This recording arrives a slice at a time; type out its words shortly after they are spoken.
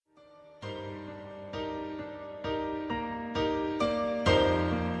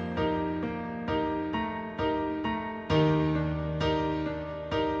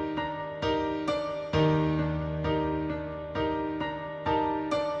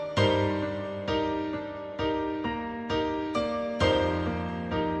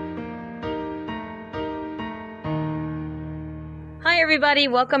everybody.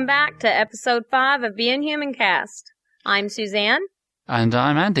 Welcome back to episode 5 of Being Human Cast. I'm Suzanne. And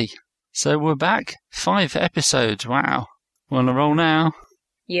I'm Andy. So we're back. 5 episodes. Wow. We're on a roll now.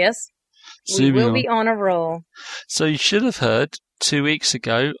 Yes, we will be on a roll. So you should have heard 2 weeks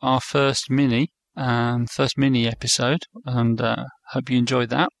ago our first mini episode, and hope you enjoyed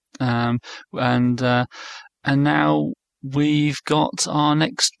that. And now we've got our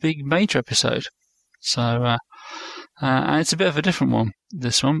next big major episode. So and it's a bit of a different one,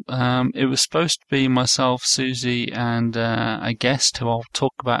 this one. It was supposed to be myself, Susie, and a guest who I'll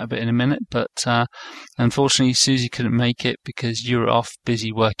talk about a bit in a minute, but unfortunately Susie couldn't make it because you were off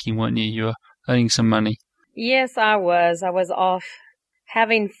busy working, weren't you? You were earning some money. Yes, I was. I was off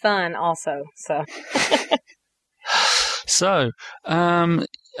having fun also, so. So, okay.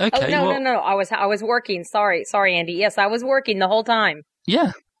 No. I was working. Sorry, Andy. Yes, I was working the whole time.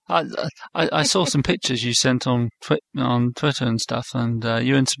 Yeah. I saw some pictures you sent on Twitter and stuff, and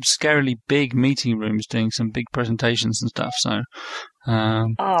you're in some scarily big meeting rooms doing some big presentations and stuff. So,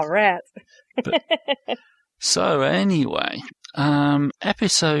 rats. So anyway,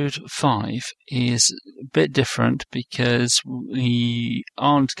 episode 5 is a bit different because we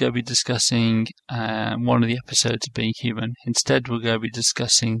aren't going to be discussing one of the episodes of Being Human. Instead, we're going to be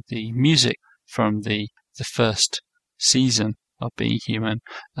discussing the music from the first season of Being Human,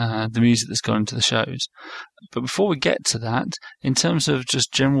 the music that's gone into the shows. But before we get to that, in terms of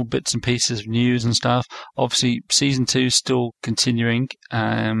just general bits and pieces of news and stuff, obviously season 2 is still continuing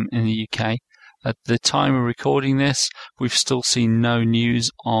in the UK. At the time of recording this, we've still seen no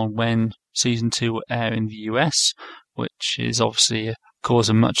news on when season 2 will air in the US, which is obviously a cause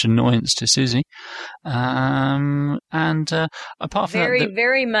of much annoyance to Susie. And apart from that,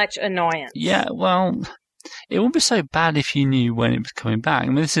 very much annoyance. Yeah, well, it wouldn't be so bad if you knew when it was coming back. I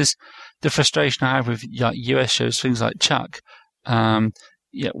mean, this is the frustration I have with US shows, things like Chuck.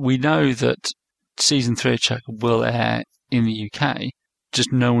 We know that season 3 of Chuck will air in the UK.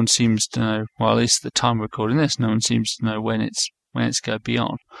 Just no one seems to know. Well, at least at the time of recording this, no one seems to know when it's going to be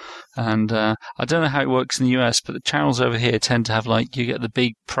on. And I don't know how it works in the US, but the channels over here tend to have, like, you get the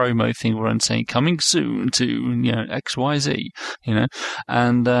big promo thing where I'm saying coming soon to XYZ,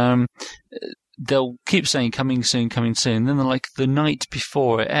 and they'll keep saying coming soon. Then, like, the night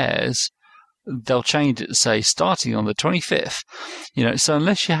before it airs, they'll change it to say starting on the 25th. So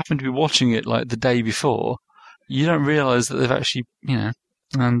unless you happen to be watching it like the day before, you don't realise that they've actually,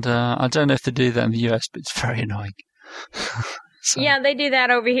 and I don't know if they do that in the US, but it's very annoying. So. Yeah, they do that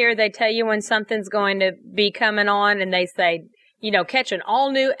over here. They tell you when something's going to be coming on, and they say, catch an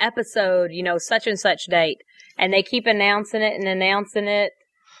all new episode, such and such date. And they keep announcing it.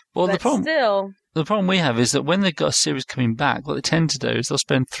 Well, but the problem we have is that when they've got a series coming back, what they tend to do is they'll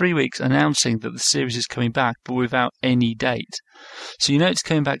spend 3 weeks announcing that the series is coming back, but without any date. So it's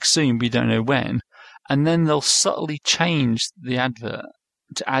coming back soon, but you don't know when. And then they'll subtly change the advert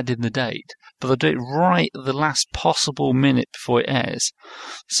to add in the date, but they'll do it right at the last possible minute before it airs,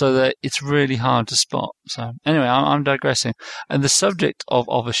 so that it's really hard to spot. So anyway, I'm digressing. And the subject of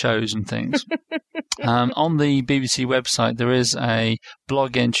other shows and things, on the BBC website, there is a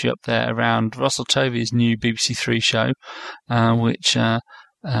blog entry up there around Russell Tovey's new BBC 3 show, which for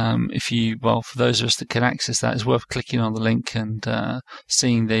those of us that can access that, it's worth clicking on the link and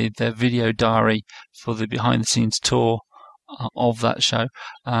seeing their video diary for the behind-the-scenes tour of that show,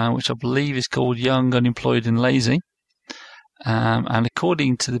 which I believe is called Young, Unemployed and Lazy. And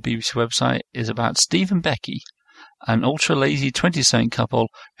according to the BBC website, is about Steve and Becky, an ultra-lazy 20-something couple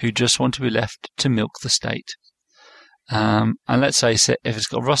who just want to be left to milk the state. And let's face it, if it's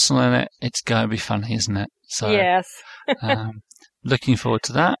got Russell in it, it's going to be funny, isn't it? So, yes. Looking forward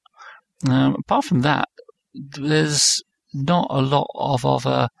to that. Apart from that, there's not a lot of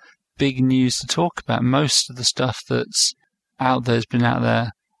other big news to talk about. Most of the stuff that's out there has been out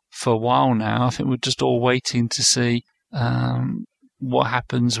there for a while now. I think we're just all waiting to see what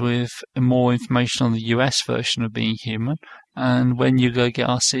happens with more information on the US version of Being Human and when you go get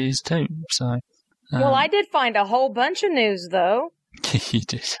our series 2. So, well, I did find a whole bunch of news, though. You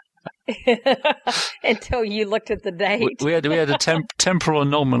did. Until you looked at the date. We had a temporal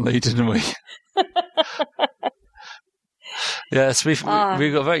anomaly, didn't we? Yes, we got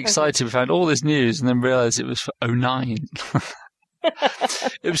very excited. We found all this news and then realised it was for 2009.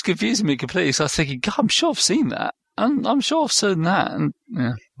 It was confusing me completely. So I was thinking, God, I'm sure I've seen that. I'm sure I've seen that. And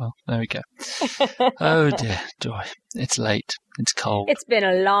yeah, well, there we go. Oh dear, joy. It's late. It's cold. It's been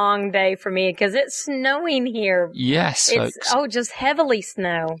a long day for me because it's snowing here. Yes, folks. Just heavily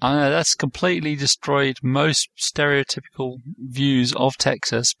snow. I know, that's completely destroyed most stereotypical views of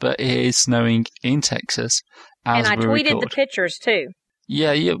Texas, but it is snowing in Texas. as And I we tweeted record. the pictures too.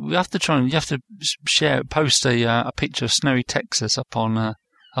 Yeah, we have to post a picture of snowy Texas up on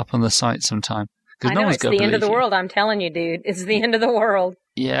the site sometime. I know, it's the end of the world, I'm telling you, dude. It's the end of the world.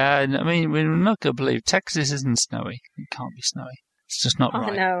 Yeah, I mean, we're not going to believe Texas isn't snowy. It can't be snowy. It's just not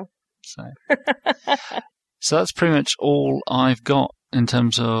right. I know. So that's pretty much all I've got in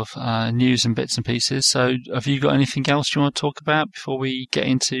terms of news and bits and pieces. So have you got anything else you want to talk about before we get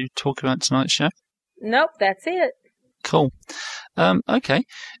into talking about tonight's show? Nope, that's it. Cool. Okay.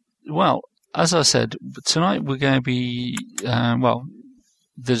 Well, as I said, tonight we're going to be,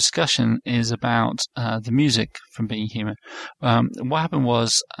 the discussion is about the music from Being Human. What happened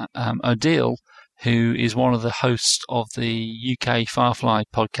was Odile, who is one of the hosts of the UK Firefly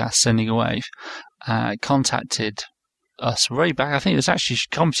podcast, Sending a Wave, contacted us way back. I think it was actually, she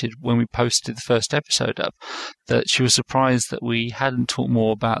commented when we posted the first episode up that she was surprised that we hadn't talked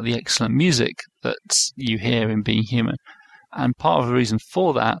more about the excellent music that you hear in Being Human. And part of the reason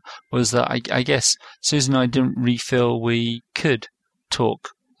for that was that I guess Susan and I didn't really feel we could talk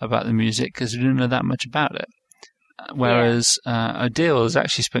about the music because we didn't know that much about it. Whereas Odile has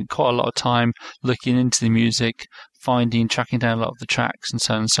actually spent quite a lot of time looking into the music, tracking down a lot of the tracks and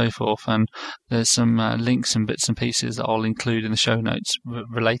so on and so forth. And there's some links and bits and pieces that I'll include in the show notes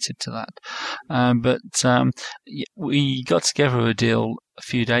related to that. We got together with Odile a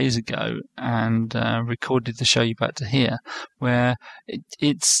few days ago and recorded the show you're about to hear, where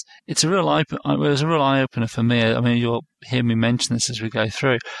it was a real eye opener for me. I mean, you'll hear me mention this as we go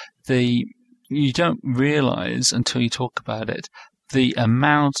through. You don't realize until you talk about it the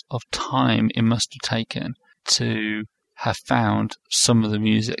amount of time it must have taken to have found some of the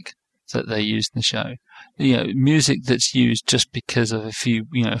music that they used in the show. Music that's used just because of a few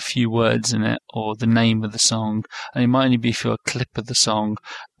words in it or the name of the song, and it might only be for a clip of the song,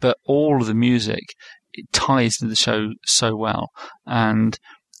 but all of the music, it ties to the show so well.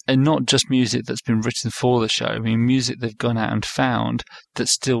 And not just music that's been written for the show. I mean, music they've gone out and found that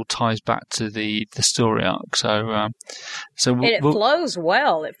still ties back to the story arc. It flows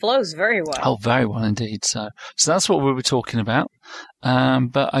well. It flows very well. Oh, very well indeed. So that's what we were talking about.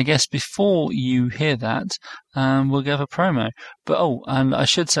 But I guess before you hear that, we'll give a promo. But and I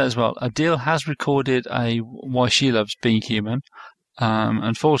should say as well, Odile has recorded a Why She Loves Being Human.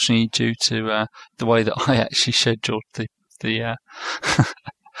 Unfortunately, due to the way that I actually scheduled the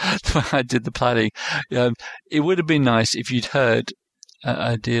the way I did the planning, it would have been nice if you'd heard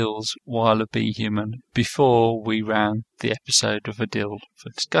Odile's Why I Love Being Human before we ran the episode of Odile for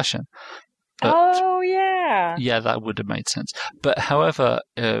discussion. But, yeah, that would have made sense. But however,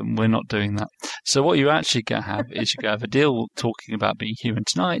 we're not doing that. So what you're actually going to have is you're going to have Odile talking about Being Human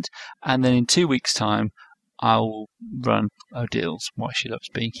tonight, and then in 2 weeks' time, I'll run Odile's Why She Loves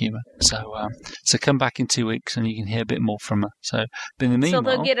Being Human. So come back in 2 weeks and you can hear a bit more from her. So, but in the meanwhile,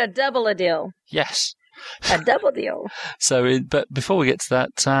 they'll get a double Odile. Yes, a double deal. But before we get to that,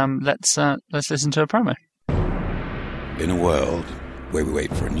 let's listen to a promo. In a world where we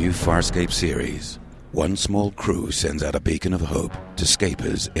wait for a new Farscape series, one small crew sends out a beacon of hope to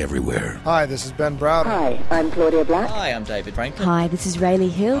scapers everywhere. Hi, this is Ben Browder. Hi, I'm Claudia Black. Hi, I'm David Franklin. Hi, this is Rayleigh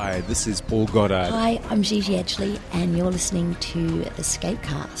Hill. Hi, this is Paul Goddard. Hi, I'm Gigi Edgley, and you're listening to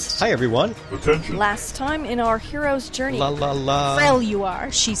Escapecast. Hi, everyone. Attention. Last time in our hero's journey. La la la. Frail you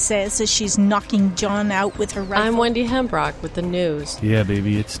are, she says, as she's knocking John out with her rifle. I'm Wendy Hembrock with the news. Yeah,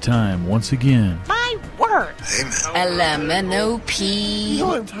 baby, it's time once again. My word. LMNOP.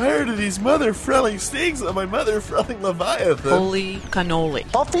 No, I'm tired of these mother-frelling snakes on my mother-frelling Leviathan. Holy cannoli.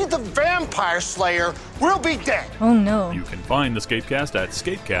 Buffy the Vampire Slayer will be dead. Oh, no. You can find the Escapecast at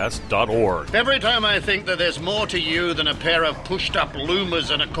escapecast.org. Every time I think that there's more to you than a pair of pushed-up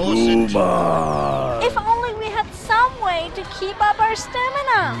loomers and a corset. Loomers. If only we had some way to keep up our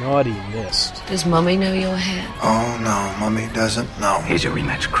stamina. Naughty mist. Does Mummy know your hat? Oh, no, Mummy doesn't know. Here's your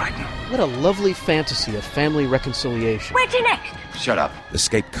rematch, Crichton. What a lovely fantasy of family reconciliation. Where to next? Shut up.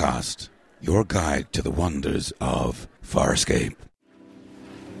 Escapecast, your guide to the wonders of Farscape.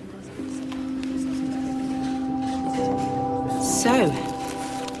 So,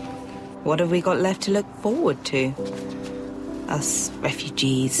 what have we got left to look forward to? Us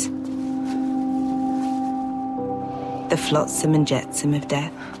refugees. The flotsam and jetsam of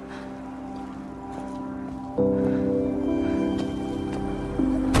death.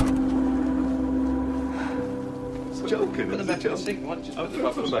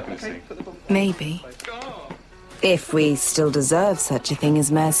 Maybe. If we still deserve such a thing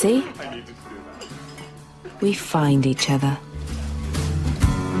as mercy, we find each other.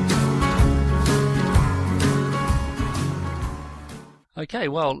 Okay,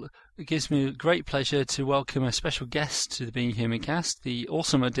 well, it gives me a great pleasure to welcome a special guest to the Being Human cast, the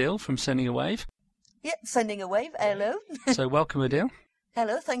awesome Adil from Sending a Wave. Yep, Sending a Wave. Hello. So welcome, Adil.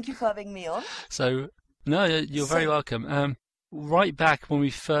 Hello, thank you for having me on. So, no, you're very welcome. Right back when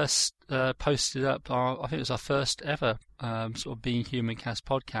we first posted up, I think it was our first ever sort of Being Human cast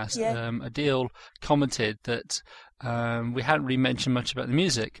podcast, Adil commented that we hadn't really mentioned much about the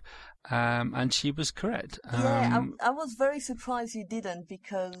music, and she was correct. I was very surprised you didn't,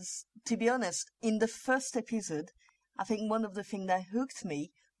 because, to be honest, in the first episode, I think one of the things that hooked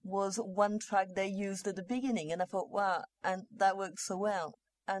me was one track they used at the beginning, and I thought, wow, and that worked so well.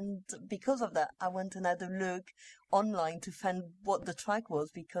 And because of that, I went and had a look online to find what the track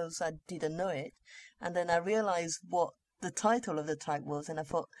was, because I didn't know it. And then I realized what the title of the track was, and I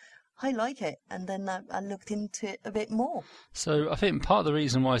thought, I like it. And then I looked into it a bit more. So I think part of the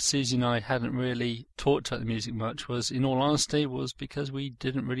reason why Susie and I hadn't really talked about the music much was, in all honesty, was because we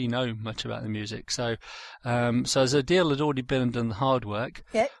didn't really know much about the music. So as Adil had already been and done the hard work,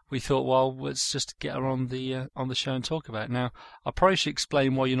 we thought, well, let's just get her on the show and talk about it. Now, I probably should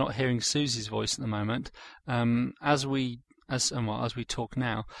explain why you're not hearing Susie's voice at the moment. As we talk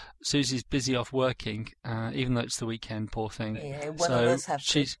now, Susie's busy off working, even though it's the weekend, poor thing. Yeah, one of us have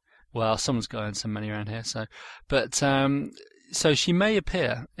to. Well, someone's got to earn some money around here, so so she may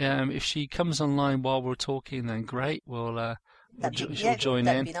appear. If she comes online while we're talking, then great. She'll join in.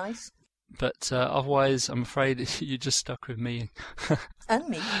 That'd be nice. But otherwise, I'm afraid you're just stuck with me. And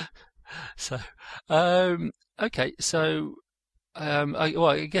me. So, okay. So,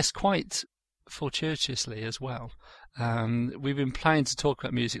 I guess quite fortuitously as well. We've been planning to talk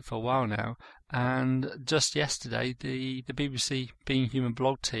about music for a while now, and just yesterday the BBC Being Human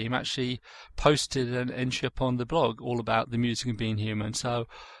blog team actually posted an entry up on the blog all about the music of Being Human. So,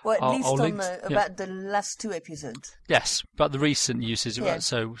 well, at least about the last two episodes. Yes, but the recent uses,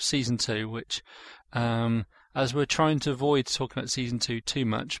 so season 2, which as we're trying to avoid talking about season 2 too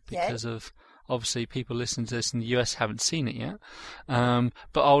much because of obviously people listening to this in the US haven't seen it yet,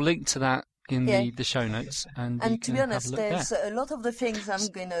 but I'll link to that in the show notes, and to be honest, there's a lot of the things I'm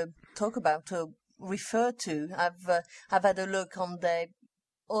going to talk about or refer to. I've had a look on the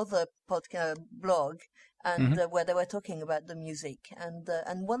other podcast blog, and where they were talking about the music, and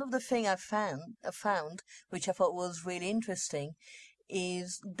one of the things I found, which I thought was really interesting,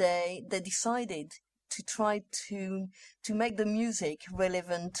 is they decided to try to make the music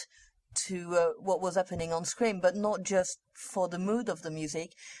relevant to what was happening on screen, but not just for the mood of the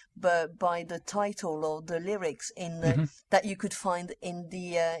music, but by the title or the lyrics in that you could find in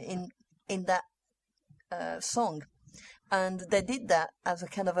the in that song. And they did that as a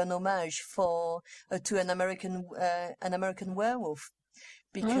kind of an homage to an American Werewolf,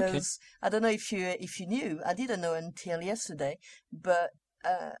 because I don't know if you knew, I didn't know until yesterday, but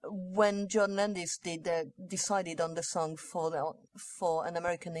when John Landis decided on the song for an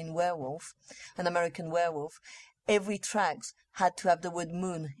American Werewolf, every track had to have the word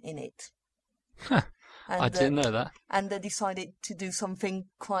moon in it. Huh. I didn't know that. And they decided to do something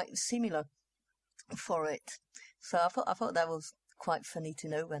quite similar for it. So I thought that was quite funny to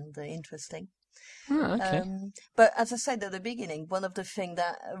know and interesting. Oh, okay. But as I said at the beginning, one of the things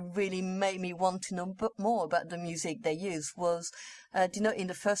that really made me want to know more about the music they used was, do you know, in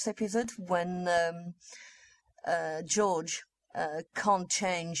the first episode when George can't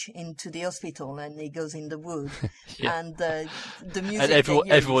change into the hospital and he goes in the wood, and the music and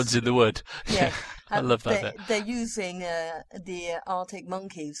everyone's in the wood. Yeah, I love that. They're using the Arctic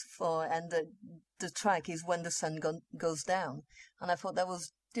Monkeys and the track is When the Sun Goes Down, and I thought that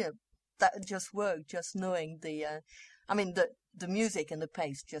was that just worked. Just knowing the music and the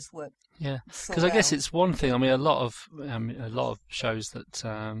pace just worked. Yeah, because I guess it's one thing. I mean, a lot of shows that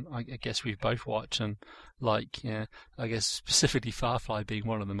I guess we've both watched, and I guess specifically Firefly being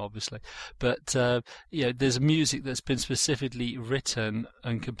one of them, obviously. But there's music that's been specifically written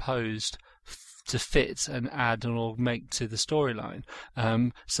and composed to fit and add and augment to the storyline.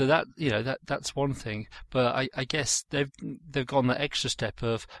 So that's one thing. But I guess they've gone that extra step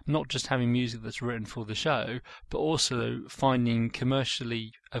of not just having music that's written for the show, but also finding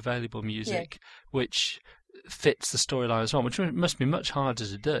commercially available music which fits the storyline as well, which must be much harder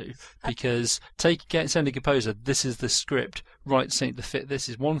to do, because send a composer, this is the script, write something to fit this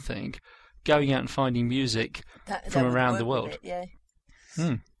is one thing, going out and finding music from around the world.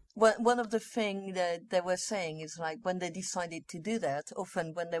 One of the things that they were saying is, like, when they decided to do that,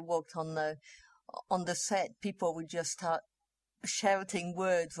 often when they walked on the set, people would just start shouting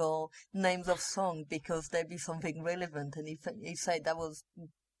words or names of songs because there'd be something relevant, and he said that was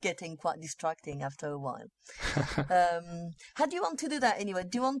getting quite distracting after a while. How do you want to do that anyway?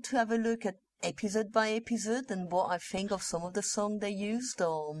 Do you want to have a look at episode by episode and what I think of some of the songs they used,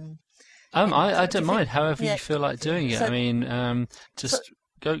 or? I don't mind. However you feel like doing it. So, I mean,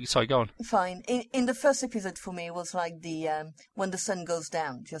 go. Sorry, go on. Fine. In the first episode for me, it was like the when the sun goes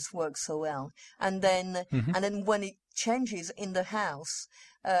down, just works so well, and then when it changes in the house,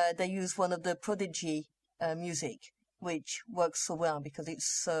 they use one of the Prodigy music, which works so well because it's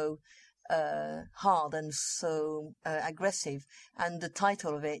so hard and so aggressive, and the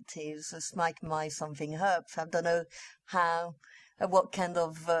title of it is "Smike My Something Up." I don't know what kind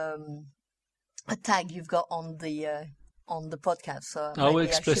of a tag you've got on the podcast, so maybe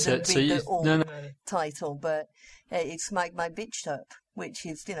explicit. I shouldn't read the title, but it's "Smike My Bitch Up," which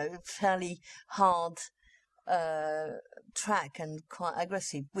is a fairly hard track and quite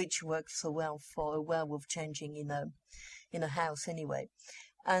aggressive, which works so well for a werewolf changing in a house anyway.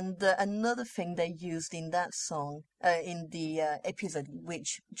 And another thing they used in that song, in the episode,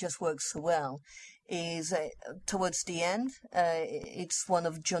 which just works so well, is towards the end. It's one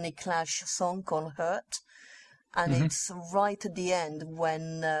of Johnny Clash's song called "Hurt," and it's right at the end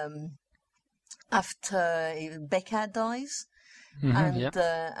when after Becca dies,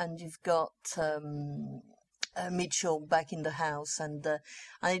 and you've got Mitchell back in the house, and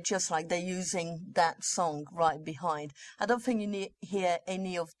it's just like they're using that song right behind. I don't think you hear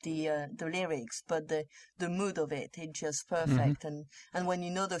any of the lyrics, but the mood of it's just perfect. And when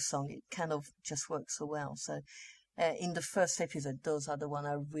you know the song, it kind of just works so well. So in the first episode, those are the one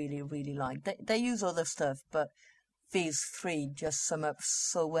I really, really like. They use other stuff, but these three just sum up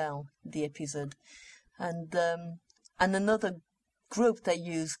so well the episode. And another group they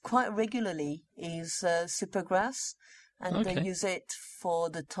use quite regularly is Supergrass, and they use it for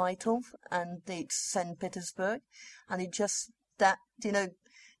the title, and it's St. Petersburg, and it just that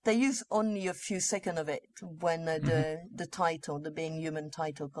they use only a few seconds of it when the title, the Being Human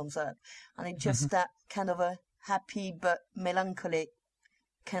title, comes up, and it's just that kind of a happy but melancholic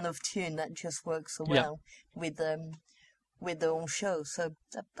kind of tune that just works so well with the whole show. So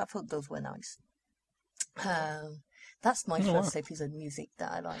I thought those were nice. That's my first episode music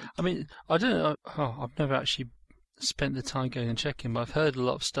that I like. I mean, I don't know. I've never actually spent the time going and checking, but I've heard a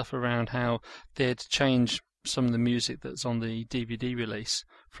lot of stuff around how they had to change some of the music that's on the DVD release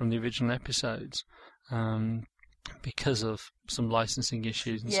from the original episodes because of some licensing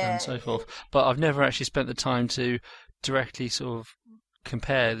issues and so on and so forth. But I've never actually spent the time to directly sort of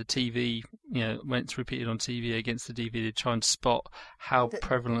compare the TV, when it's repeated on TV against the DVD, to try and spot how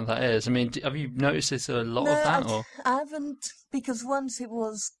prevalent that is. I mean, have you noticed there's a lot of that? Or? I haven't, because once it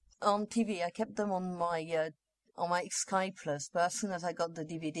was on TV, I kept them on my Sky Plus, but as soon as I got the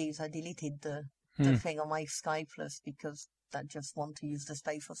DVDs, I deleted the thing on my Sky Plus because I just want to use the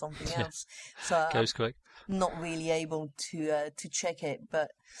space for something else. So goes quick. Not really able to check it,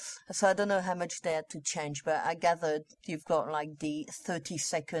 but so I don't know how much they had to change. But I gathered you've got like the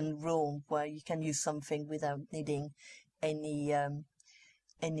 30-second rule where you can use something without needing any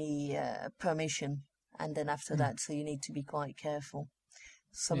permission, and then after that, so you need to be quite careful.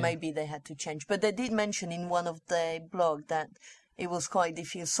 So maybe they had to change, but they did mention in one of their blog that it was quite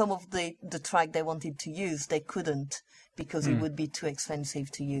difficult. Some of the track they wanted to use, they couldn't because it would be too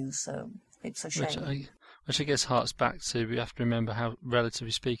expensive to use. So it's a shame. Which I guess harks back to, we have to remember how,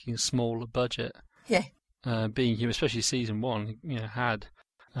 relatively speaking, small a budget. Being Human, especially season 1, had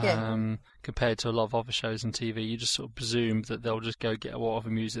compared to a lot of other shows on TV. You just sort of presume that they'll just go get whatever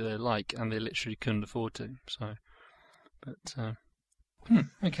music they like, and they literally couldn't afford to. So, but.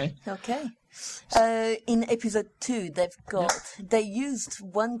 Okay. In episode 2, they used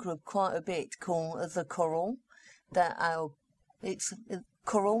one group quite a bit called the Coral. It's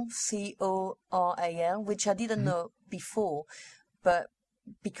Coral, Coral, which I didn't know before, but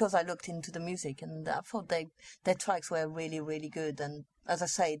because I looked into the music and I thought their tracks were really, really good. And as I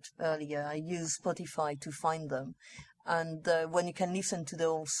said earlier, I use Spotify to find them, and when you can listen to the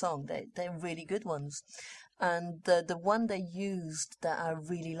whole song, they're really good ones. And the one they used that I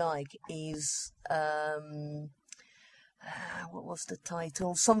really like is, what was the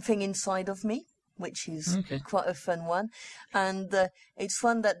title? Something Inside of Me, which is quite a fun one. And it's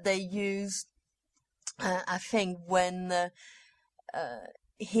one that they used, I think, when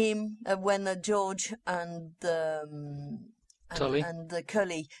George and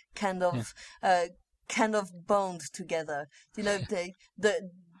Cully kind of bond together.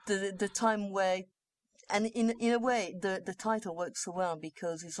 The time where. And in a way, the title works so well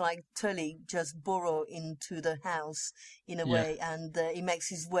because it's like Tully just burrow into the house in a way, and he makes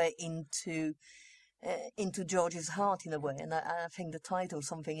his way into into George's heart in a way, and I think the title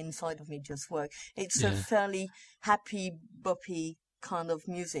 "Something Inside of Me" just worked. It's a fairly happy, boppy kind of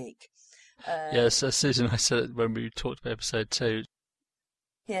music. Yes, Susan, I said it when we talked about episode 2.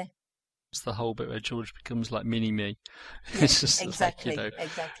 Yeah. It's the whole bit where George becomes like mini-me. Yeah, It's just exactly, like,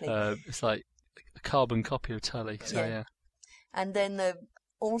 exactly. It's like a carbon copy of Tully. So yeah. And then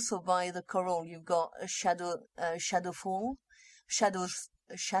also by the choral, you've got a Shadows Fall,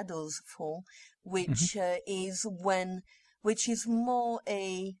 which which is more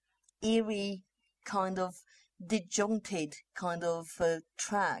a eerie kind of disjointed kind of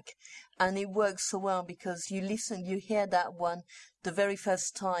track, and it works so well because you hear that one the very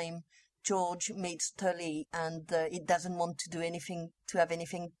first time George meets Tully, and it doesn't want to have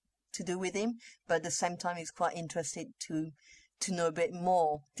anything to do with him, but at the same time he's quite interested to know a bit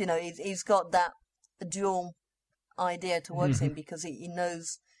more. He's got that dual idea towards him, because he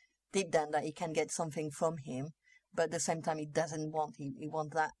knows deep down that he can get something from him, but at the same time he doesn't want, he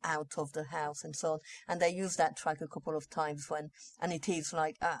wants that out of the house and so on. And they use that track a couple of times and it is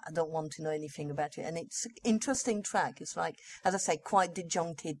like, I don't want to know anything about you. And it's an interesting track. It's like, as I say, quite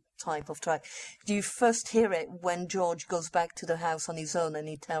disjointed type of track. You first hear it when George goes back to the house on his own and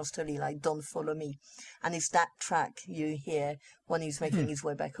he tells Tully, like, don't follow me. And it's that track you hear when he's making his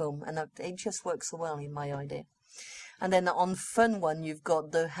way back home. And it just works so well in my idea. And then on Fun One, you've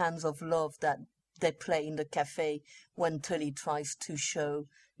got the Hands of Love that they play in the cafe when Tully tries to show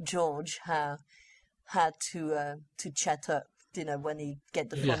George how to chat up, when he get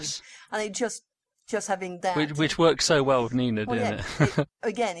the phone. Yes. And it just having that. Which works so well with Nina, didn't it?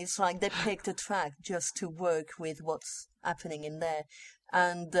 Again, it's like they picked a track just to work with what's happening in there.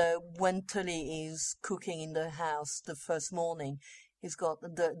 And when Tully is cooking in the house the first morning, he's got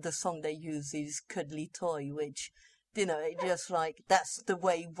the song they use is Cuddly Toy, which, it just like, that's the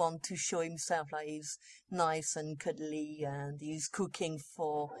way he wants to show himself, like he's nice and cuddly, and he's cooking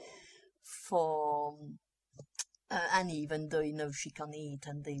for Annie, even though he knows she can't eat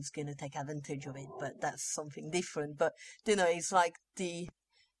and he's going to take advantage of it, but that's something different. But, it's like the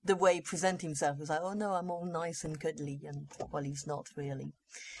way he presents himself is like, oh no, I'm all nice and cuddly, and well, he's not really.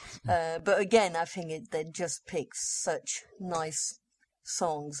 But again, I think they just pick such nice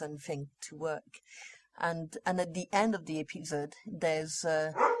songs and things to work. And at the end of the episode, there's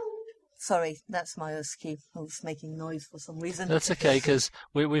sorry, that's my husky who's making noise for some reason. That's okay, because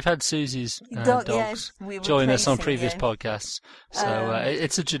we've had Susie's dogs join us on previous podcasts, so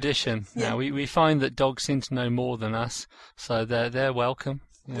it's a tradition now. We find that dogs seem to know more than us, so they're welcome.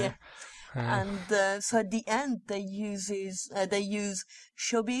 Yeah. And so at the end, they use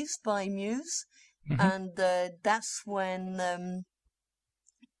Showbiz by Muse, and that's when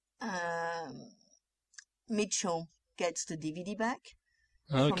Mitchell gets the DVD back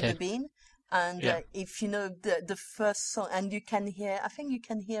from the bin. And if you know the first song, and you can hear, I think you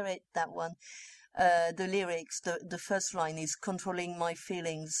can hear it, that one, the lyrics, the first line is controlling my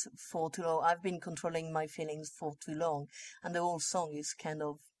feelings for too long. I've been controlling my feelings for too long. And the whole song is kind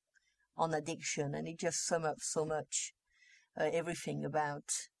of on addiction, and it just sums up so much everything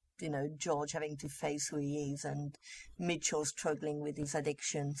about, George having to face who he is and Mitchell struggling with his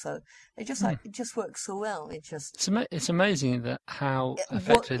addiction. So it just it just works so well. It's amazing that how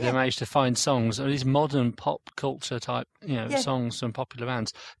effectively they managed to find songs, or these modern pop culture type, songs from popular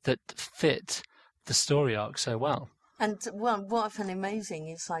bands that fit the story arc so well. And well, what I find amazing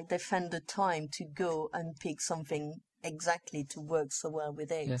is like they found the time to go and pick something exactly to work so well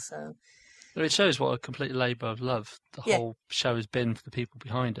with it. Yeah. So it shows what a complete labour of love the whole show has been for the people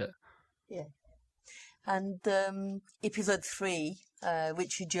behind it. Yeah. And episode 3,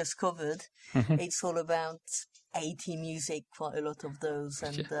 which you just covered, it's all about 80 music, quite a lot of those.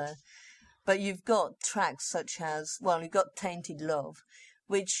 And but you've got tracks such as, you've got Tainted Love,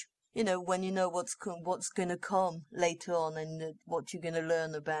 which, when you know what's going to come later on and what you're going to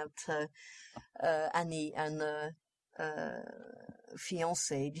learn about Annie and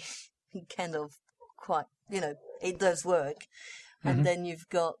fiancé, kind of quite, it does work. And then you've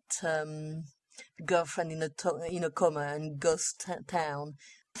got Girlfriend in a Coma and Ghost Town.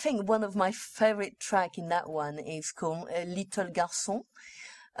 I think one of my favorite track in that one is called Little Garçon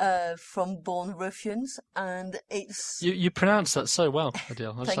from Born Ruffians, and it's... You pronounce that so well,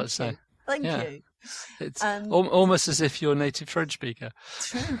 Adele, I just like to say. Thank you. It's almost as if you're a native French speaker.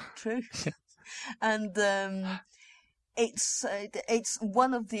 True. And it's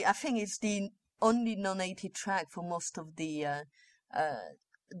one of the, I think it's the only non-80 track for most of the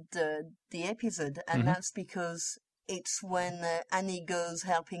episode, and that's because it's when Annie goes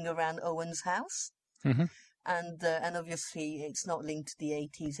helping around Owen's house, and obviously it's not linked to the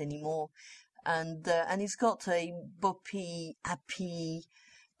 80s anymore. and it's got a boppy, happy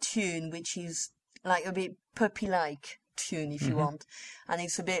tune, which is like a bit puppy-like tune, if you want, and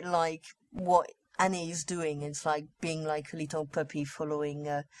it's a bit like what Annie is doing. It's like being like a little puppy following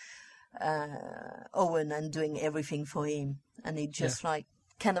Owen and doing everything for him, and it just like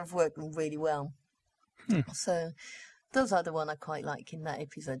kind of worked really well. So those are the one I quite like in that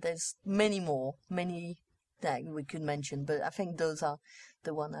episode. There's many more, that we could mention, but I think those are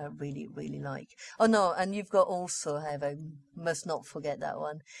the one I really, really like. Oh no, and you've got also, I must not forget that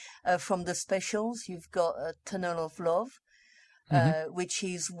one, from the specials, you've got Tunnel of Love, which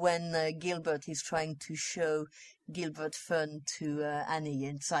is when Gilbert is trying to show Gilbert Fun to Annie.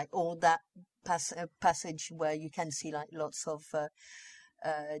 It's like all that passage where you can see like lots of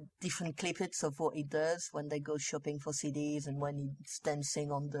different clippets of what he does when they go shopping for CDs and when he's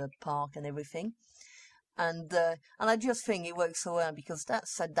dancing on the park and everything. And I just think it works so well because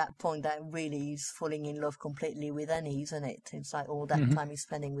that's at that point that really is falling in love completely with Annie, isn't it? It's like all that time he's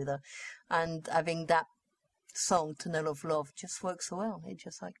spending with her, and having that song "Tunnel of Love" just works so well. It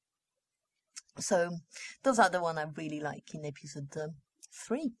just like so. Those are the one I really like in episode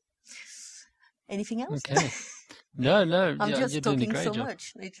 3. Anything else? Okay. No. I'm just you're doing a talking great so job.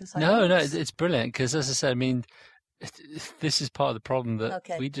 much. It's just like, No, it's brilliant because, as I said, I mean, this is part of the problem that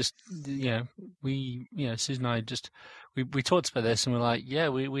we just, Susan and I we talked about this and we're like,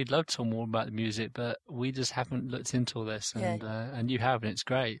 we'd love to talk more about the music, but we just haven't looked into all this, and you have, and it's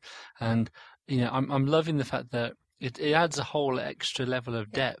great. And I'm loving the fact that it adds a whole extra level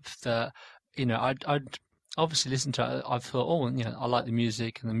of depth that I'd obviously listen to it. I've thought, I like the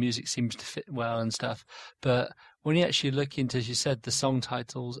music, and the music seems to fit well and stuff, but when you actually look into, as you said, the song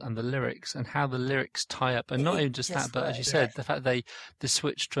titles and the lyrics and how the lyrics tie up, and not even just that, but as you said, the fact they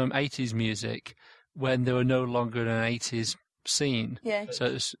switched from 80s music when they were no longer in an 80s scene,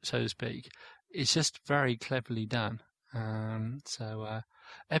 so to speak. It's just very cleverly done.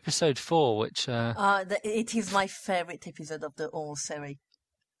 Episode 4, which it is my favourite episode of the whole series.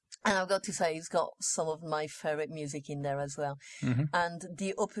 And I've got to say, it's got some of my favourite music in there as well. And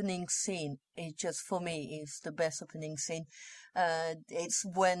the opening scene is just, for me, is the best opening scene. It's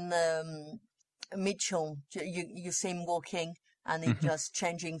when Mitchell, you see him walking and it's just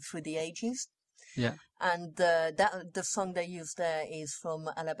changing through the ages. Yeah. And the song they use there is from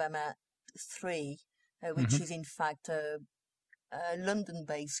Alabama 3, which is in fact a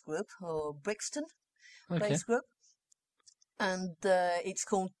London-based group, or Brixton-based group. And it's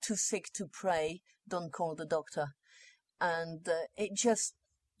called Too Sick to Pray, Don't Call the Doctor. And it just,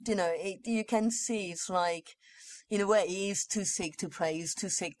 you can see it's like, in a way, he is too sick to pray, he's too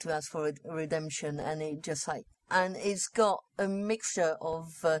sick to ask for redemption, and it just like, and it's got a mixture of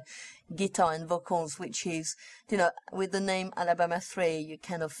guitar and vocals, which is, with the name Alabama 3, you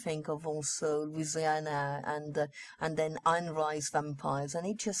kind of think of also Louisiana and then Anne Rice Vampires, and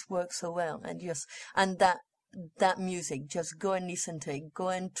it just works so well, and that music, just go and listen to it. Go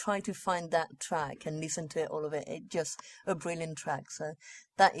and try to find that track and listen to it, all of it. It's just a brilliant track. So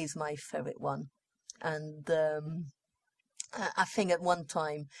that is my favorite one. And I think at one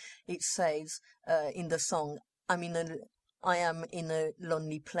time it says in the song, I am in a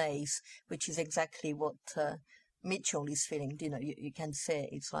lonely place, which is exactly what Mitchell is feeling. You can say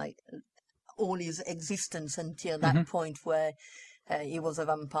it's like all his existence until that point where he was a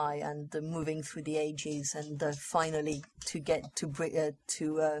vampire and moving through the ages and finally to get to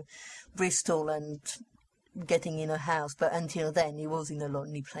Bristol and getting in a house. But until then, he was in a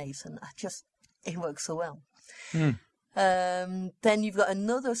lonely place, and it works so well. Then you've got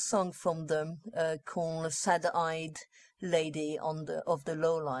another song from them called "Sad-Eyed Lady of the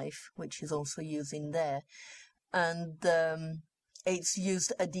Low Life," which is also used in there, and it's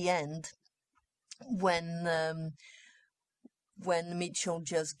used at the end when Mitchell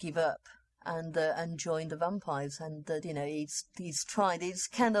just give up and join the vampires, and he's tried. It's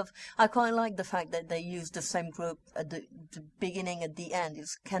kind of, I quite like the fact that they use the same group at the beginning, at the end.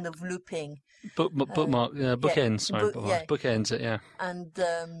 It's kind of looping. Bookends. Bookends it, yeah.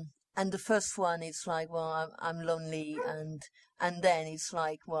 And the first one, it's like, well, I'm lonely, and then it's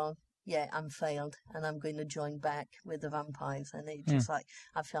like, well, yeah, I'm failed, and I'm going to join back with the vampires, and it's just like,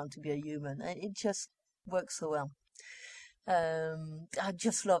 I found to be a human, and it just works so well. I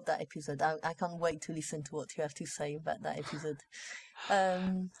just love that episode. I can't wait to listen to what you have to say about that episode.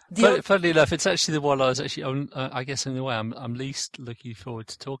 Funnily enough, it's actually the one I was actually, I guess in a way, I'm least looking forward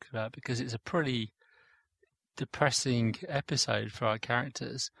to talking about, because it's a pretty depressing episode for our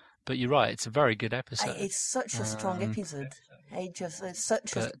characters. But you're right, it's a very good episode. It's such a strong episode. It's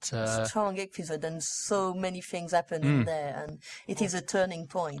such a strong episode, and so many things happen in there, and it is a turning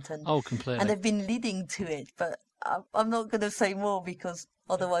point. And completely. And they've been leading to it, but I'm not going to say more because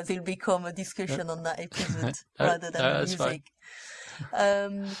otherwise it'll become a discussion on that episode rather than the music.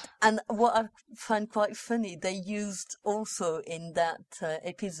 And what I find quite funny, they used also in that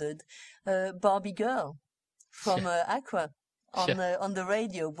episode Barbie Girl from Aqua on the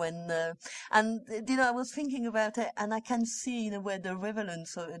radio when and I was thinking about it, and I can see in a way the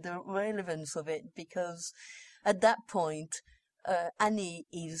relevance of it, because at that point Annie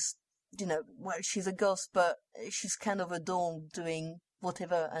is she's a ghost, but she's kind of a doll doing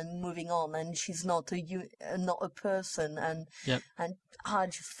whatever and moving on, and she's not a person, and I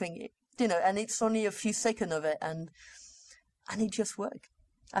just think and it's only a few seconds of it, and it just worked,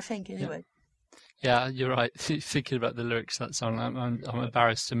 I think, anyway. Yeah, you're right. Thinking about the lyrics to that song, I'm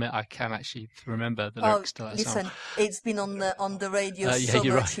embarrassed to admit I can actually remember the lyrics to that song. Listen, it's been on the radio so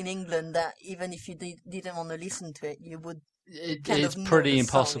much in England that even if you didn't want to listen to it, you would. It's pretty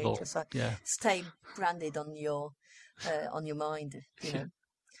impossible. Just stay branded on your mind.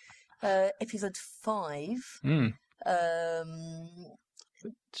 Episode 5.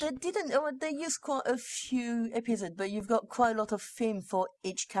 They used quite a few episodes, but you've got quite a lot of theme for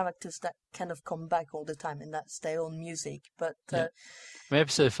each characters that kind of come back all the time, and that's their own music. But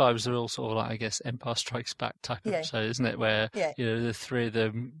episode 5 is a real sort of like, I guess, Empire Strikes Back type episode, isn't it? Where the three of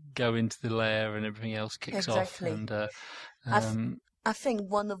them go into the lair and everything else kicks off. And I think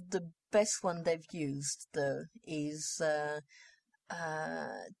one of the best one they've used though is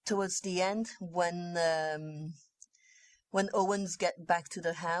towards the end when Owens get back to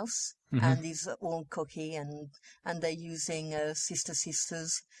the house and he's all cocky and they're using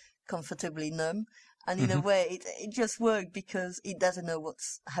Sisters Comfortably Numb, and in a way it just worked because he doesn't know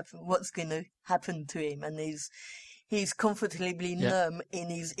what's going to happen to him, and he's comfortably numb in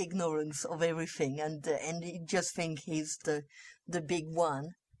his ignorance of everything, and he just think he's the big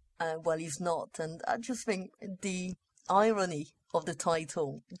one while he's not, and I just think the irony of the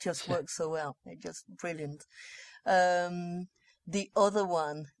title just works so well. It's just brilliant. The other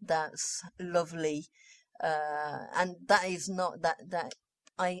one that's lovely, and that is not that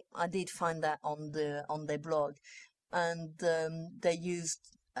I did find that on their blog, and they used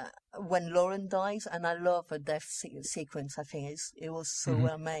when Lauren dies, and I love a death sequence. I think it was so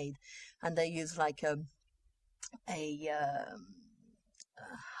well made, and they use like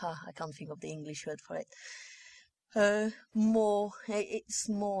I can't think of the English word for it. It's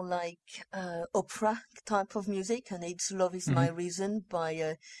more like opera type of music, and it's "Love Is My Reason"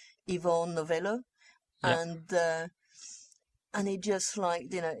 by Yvonne Novello, and it just like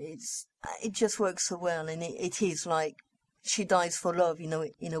it just works so well, and it is like she dies for love, in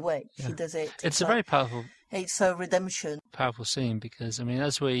a way. She does it. It's a very powerful. It's a redemption. Powerful scene, because I mean,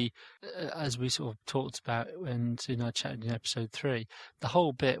 as we sort of talked about when Sue and I chatted in episode 3, the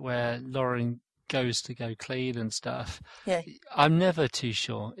whole bit where Lauren goes to go clean and stuff. Yeah. I'm never too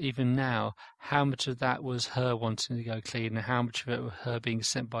sure, even now, how much of that was her wanting to go clean and how much of it was her being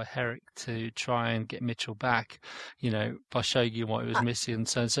sent by Herrick to try and get Mitchell back, by showing you what he was missing and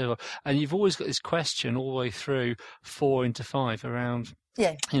so on and so forth. And you've always got this question all the way through 4 into 5 around,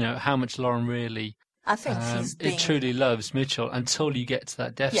 how much Lauren really I think it truly loves Mitchell until you get to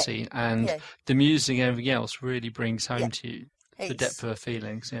that death scene, and the music and everything else really brings home to you the depth of her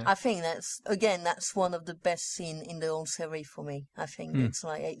feelings. I think that's one of the best scenes in the whole series for me. I think it's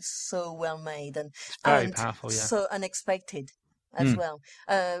so well made and very powerful, so unexpected as well.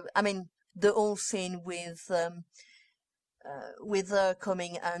 I mean, the whole scene with her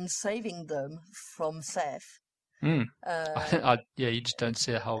coming and saving them from Seth. You just don't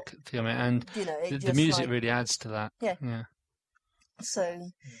see a whole thing, and the music really adds to that. Yeah.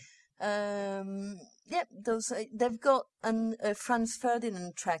 So, those they've got a Franz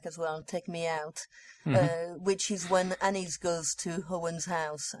Ferdinand track as well, "Take Me Out," which is when Annie goes to Owen's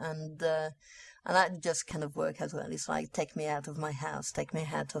house, and that just kind of works as well. It's like, take me out of my house, take me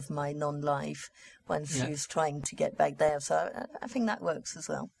out of my non-life, when she's trying to get back there. So I think that works as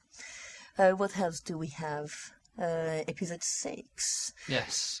well. What else do we have? Episode 6.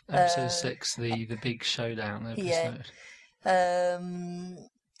 Yes, episode 6, the big showdown episode.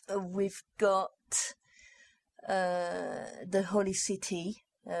 We've got The Holy City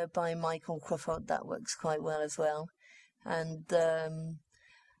by Michael Crawford. That works quite well as well. And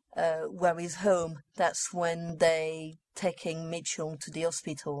Where Is Home? That's when they taking Mitchell to the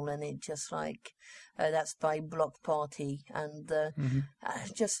hospital, and it just like that's by Block Party, and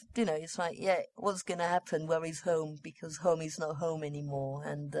just it's like, what's gonna happen? Where is home? Because home is not home anymore,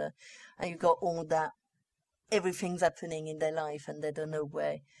 and you've got all that everything's happening in their life and they don't know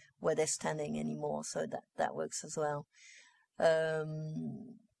where they're standing anymore. So that works as well.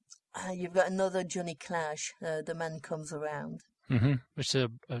 You've got another Johnny Clash, The Man Comes Around. Mm-hmm. Which is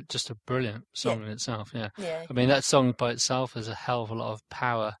just a brilliant song in itself, Yeah. I mean, that song by itself has a hell of a lot of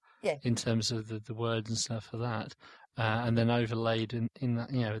power in terms of the words and stuff for that. And then overlaid in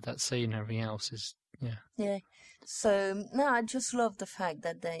that, that scene and everything else is, Yeah. So, no, I just love the fact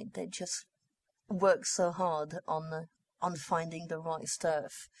that they just work so hard on finding the right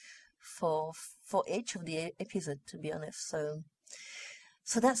stuff for each of the episode, to be honest. So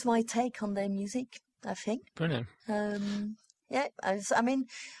that's my take on their music, I think. Brilliant. Yeah, I mean,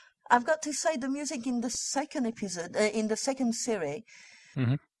 I've got to say the music in the second episode, in the second series,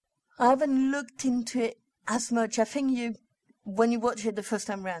 mm-hmm. I haven't looked into it as much. I think when you watch it the first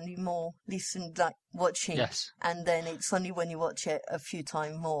time round, you more listen, like watching. Yes. And then it's only when you watch it a few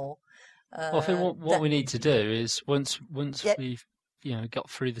times more. Well, I think what we need to do is once we've got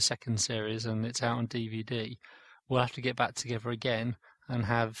through the second series and it's out on DVD, we'll have to get back together again and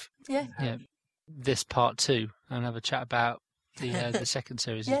have this part 2 and have a chat about the second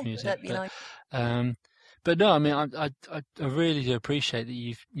series of music. That'd be nice. But no, I mean, I really do appreciate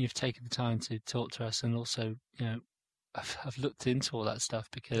that you've taken the time to talk to us, and also, I've looked into all that stuff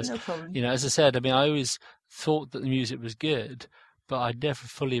because, no problem. As I said, I mean, I always thought that the music was good, but I never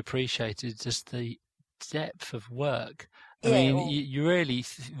fully appreciated just the depth of work. I mean, you really,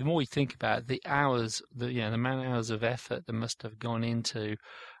 the more you think about it, the hours, the man hours of effort that must have gone into.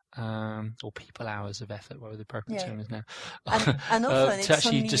 Or people hours of effort, whatever the appropriate term is now, and often to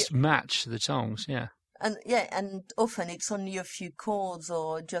actually just match the songs, and often it's only a few chords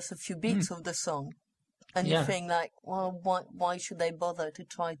or just a few beats of the song, and you think like, well, why should they bother to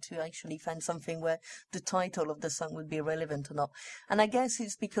try to actually find something where the title of the song would be relevant or not? And I guess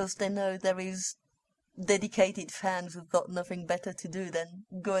it's because they know there is dedicated fans who've got nothing better to do than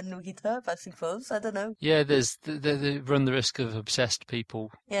go and look it up, I suppose. I don't know. Yeah, they run the risk of obsessed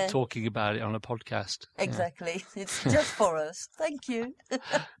people talking about it on a podcast. Exactly. Yeah. It's just for us. Thank you.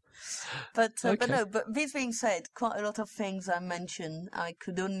 But this being said, quite a lot of things I mentioned, I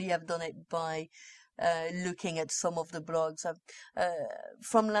could only have done it by looking at some of the blogs.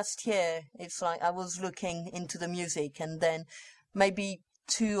 From last year, it's like I was looking into the music, and then maybe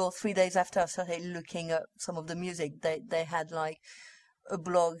 2 or 3 days after I started looking at some of the music, they had like a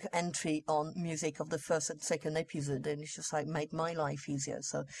blog entry on music of the first and second episode, and it's just like made my life easier.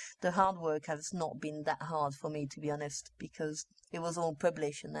 So the hard work has not been that hard for me, to be honest, because it was all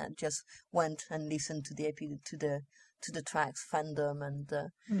published, and I just went and listened to the episode, to the tracks, fandom, and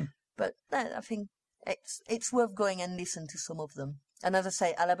but I think it's worth going and listen to some of them. And as I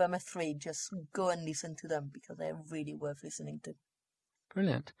say, Alabama 3, just go and listen to them because they're really worth listening to.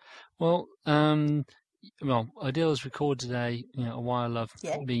 Brilliant. Well, Ideal has recorded today, a while of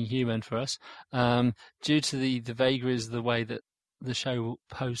Being Human for us. Due to the vagaries of the way that the show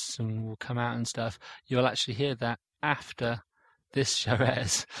posts and will come out and stuff, you'll actually hear that after this show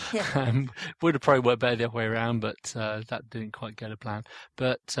airs. Would have probably worked better the other way around, but that didn't quite go to plan.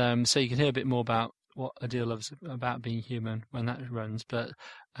 But so you can hear a bit more about what Ideal loves about Being Human when that runs. But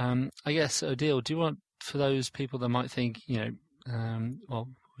I guess, Ideal, do you want, for those people that might think, would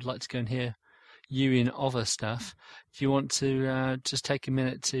like to go and hear you in other stuff, do you want to just take a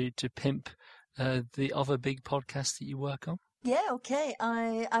minute to pimp the other big podcast that you work on? Yeah, okay.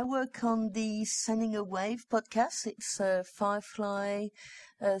 I work on the Sending a Wave podcast. It's Firefly,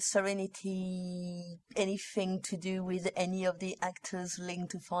 Serenity, anything to do with any of the actors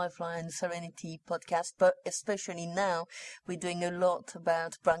linked to Firefly and Serenity podcast. But especially now, we're doing a lot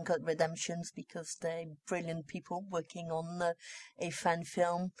about Brancott Redemptions because they're brilliant people working on a fan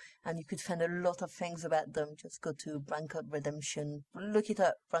film, and you could find a lot of things about them. Just go to Brancott Redemption, look it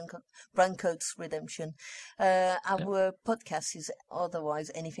up, Brancott's Redemption. Our podcast is otherwise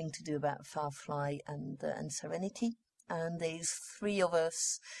anything to do about Firefly and Serenity. And there's 3 of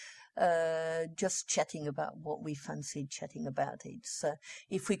us just chatting about what we fancied chatting about. It's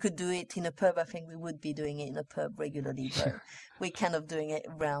if we could do it in a pub, I think we would be doing it in a pub regularly. But we're kind of doing it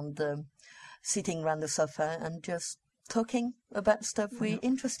around, sitting around the sofa and just talking about stuff we're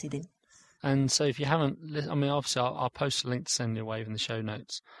interested in. And so if you haven't, obviously I'll post a link to Sending a Wave in the show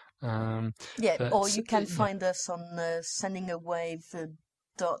notes. Or you can find us on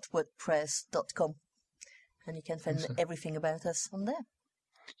sendingawave.wordpress.com. And you can find everything about us on there.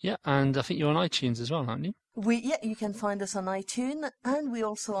 Yeah, and I think you're on iTunes as well, aren't you? You can find us on iTunes, and we're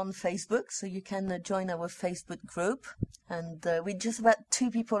also on Facebook, so you can join our Facebook group. And we're just about 2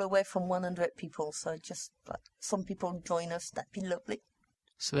 people away from 100 people, so just some people join us. That'd be lovely.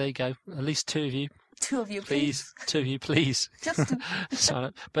 So there you go. At least 2 of you Two of you, please. Two of you, please. Just two. Sign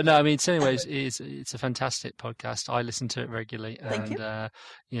up. But no, I mean, so anyways, it's a fantastic podcast. I listen to it regularly. Thank you.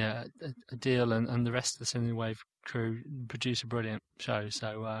 Adil and the rest of the Cinema Wave crew produce a brilliant show.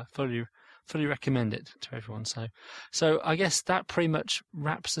 So fully recommend it to everyone. So I guess that pretty much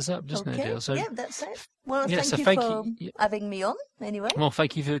wraps us up, doesn't it, Adil? So, yeah, that's it. Well, yeah, thank you for having me on, anyway. Well,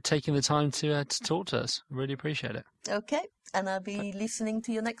 thank you for taking the time to talk to us. Really appreciate it. Okay, and I'll be listening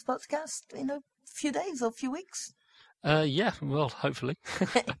to your next podcast in a few days or a few weeks. Yeah, well, hopefully.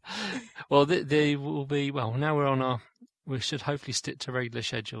 Well, they will be. Well, now we should hopefully stick to regular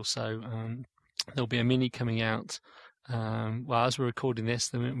schedule. So there'll be a mini coming out. Well, as we're recording this,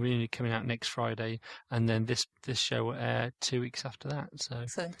 the mini coming out next Friday, and then this show will air 2 weeks after that. So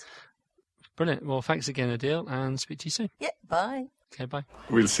excellent. Brilliant. Well, thanks again, Adil, and speak to you soon. Yeah, bye. Okay, bye.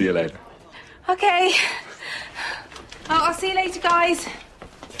 We'll see you later. Okay. I'll see you later, guys.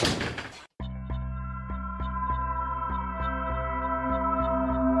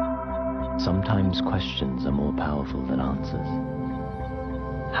 Sometimes questions are more powerful than answers.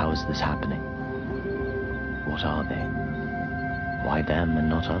 How is this happening? What are they? Why them and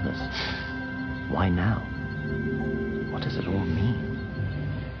not others? Why now? What does it all mean?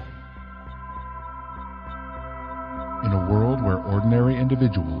 In a world where ordinary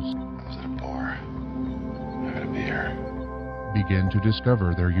individuals Was it a bore? I got a beer. begin to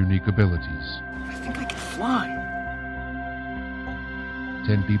discover their unique abilities, I think I can fly.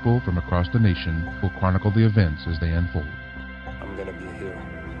 10 people from across the nation will chronicle the events as they unfold, I'm gonna be a hero.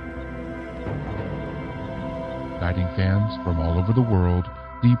 guiding fans from all over the world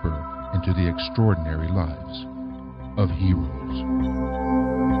deeper into the extraordinary lives of heroes.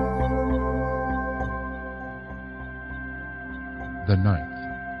 The Ninth,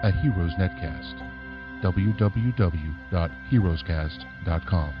 a Heroes Netcast.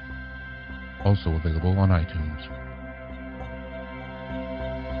 www.heroescast.com. Also available on iTunes.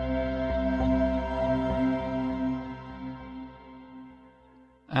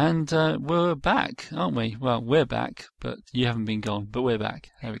 And we're back, aren't we? Well, we're back, but you haven't been gone, but we're back.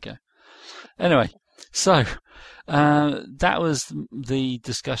 There we go. Anyway, so that was the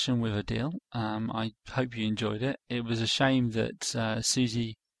discussion with Adil. I hope you enjoyed it. It was a shame that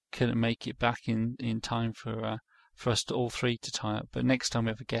Susie couldn't make it back in time for us all three to tie up. But next time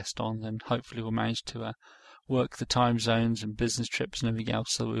we have a guest on, then hopefully we'll manage to work the time zones and business trips and everything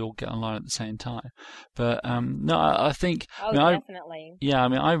else so we all get online at the same time. But no, I think definitely.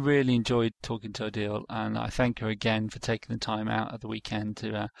 I really enjoyed talking to Adil, and I thank her again for taking the time out of the weekend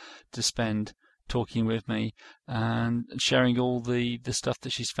to spend talking with me and sharing all the stuff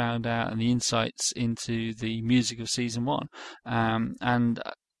that she's found out and the insights into the music of season 1. And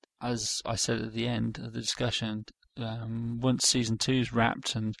as I said at the end of the discussion, once season 2's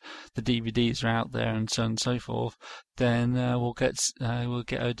wrapped and the DVDs are out there and so on and so forth, then we'll get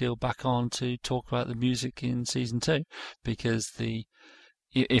Odile back on to talk about the music in season 2, because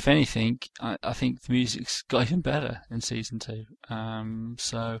if anything, I think the music's got even better in season 2.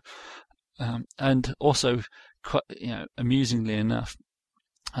 And also, quite, amusingly enough,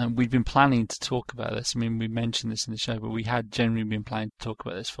 we've been planning to talk about this. I mean, we mentioned this in the show, but we had generally been planning to talk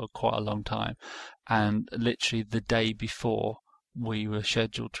about this for quite a long time. And literally the day before we were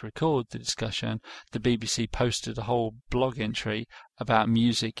scheduled to record the discussion, the BBC posted a whole blog entry about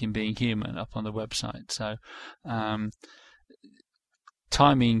music in Being Human up on the website. So,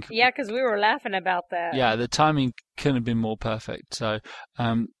 timing... Yeah, because we were laughing about that. Yeah, the timing couldn't have been more perfect. So,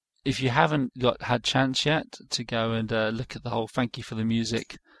 if you haven't had chance yet to go and look at the whole "Thank you for the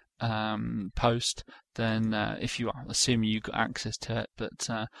music" post, then if you are, assuming you got access to it, but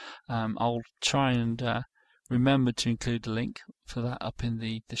I'll try and remember to include a link for that up in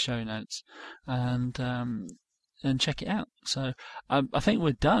the show notes, and check it out. So I think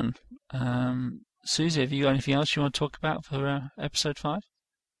we're done. Susie, have you got anything else you want to talk about for episode 5?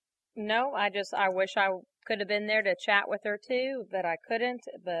 No, I wish I could have been there to chat with her too, but I couldn't.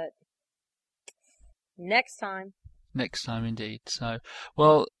 But next time. Next time, indeed. So,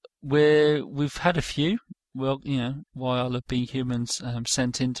 well, we've had a few. Well, while of Being Humans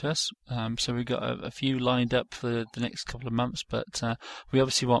sent in to us. So we've got a few lined up for the next couple of months, but we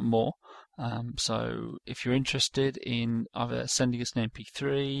obviously want more. So if you're interested in either sending us an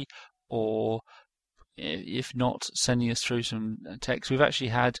MP3 or, if not, sending us through some text, we've actually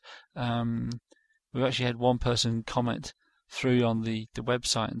had one person comment through on the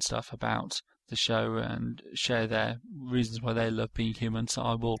website and stuff about the show and share their reasons why they love Being Human. So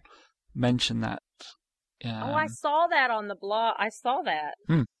I will mention that. I saw that on the blog. I saw that.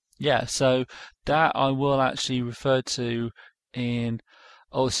 Yeah, so that I will actually refer to in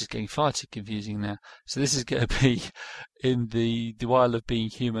Oh, this is getting far too confusing now. So this is going to be in the Isle of Being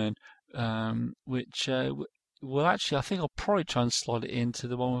Human, which well, actually, I think I'll probably try and slot it into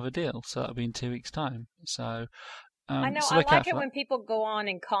the one with Adil. So that'll be in 2 weeks' time. So I know. so I like it when people go on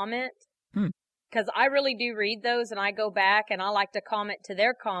and comment. Because I really do read those, and I go back and I like to comment to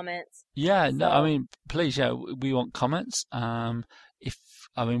their comments. Yeah, so. No, I mean, please, yeah, we want comments.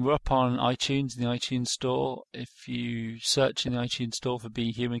 We're up on iTunes in the iTunes Store. If you search in the iTunes Store for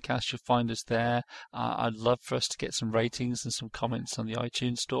Being Humancast, you'll find us there. I'd love for us to get some ratings and some comments on the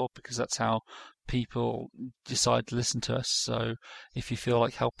iTunes Store, because that's how people decide to listen to us. So if you feel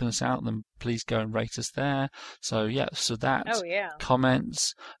like helping us out, then please go and rate us there. So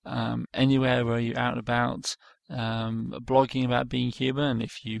comments, anywhere where you're out and about, blogging about Being Human.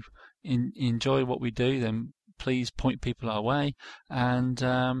 If you enjoy what we do, then please point people our way. And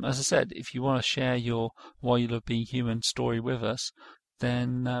as I said, if you want to share your Why You Love Being Human story with us,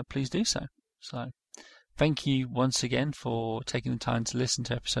 then please do so. So thank you once again for taking the time to listen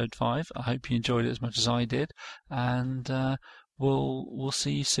to episode 5. I hope you enjoyed it as much as I did, and we'll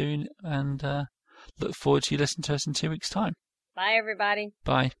see you soon, and look forward to you listening to us in 2 weeks' time. Bye, everybody.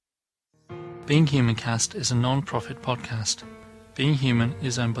 Bye. Being Humancast is a non-profit podcast. Being Human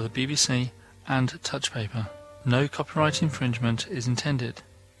is owned by the BBC and Touchpaper. No copyright infringement is intended.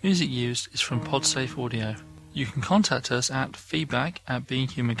 Music used is from Podsafe Audio. You can contact us at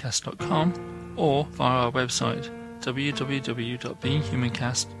feedback@beinghumancast.com or via our website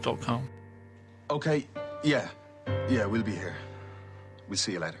www.beinghumancast.com. Okay, yeah, we'll be here. We'll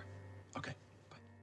see you later.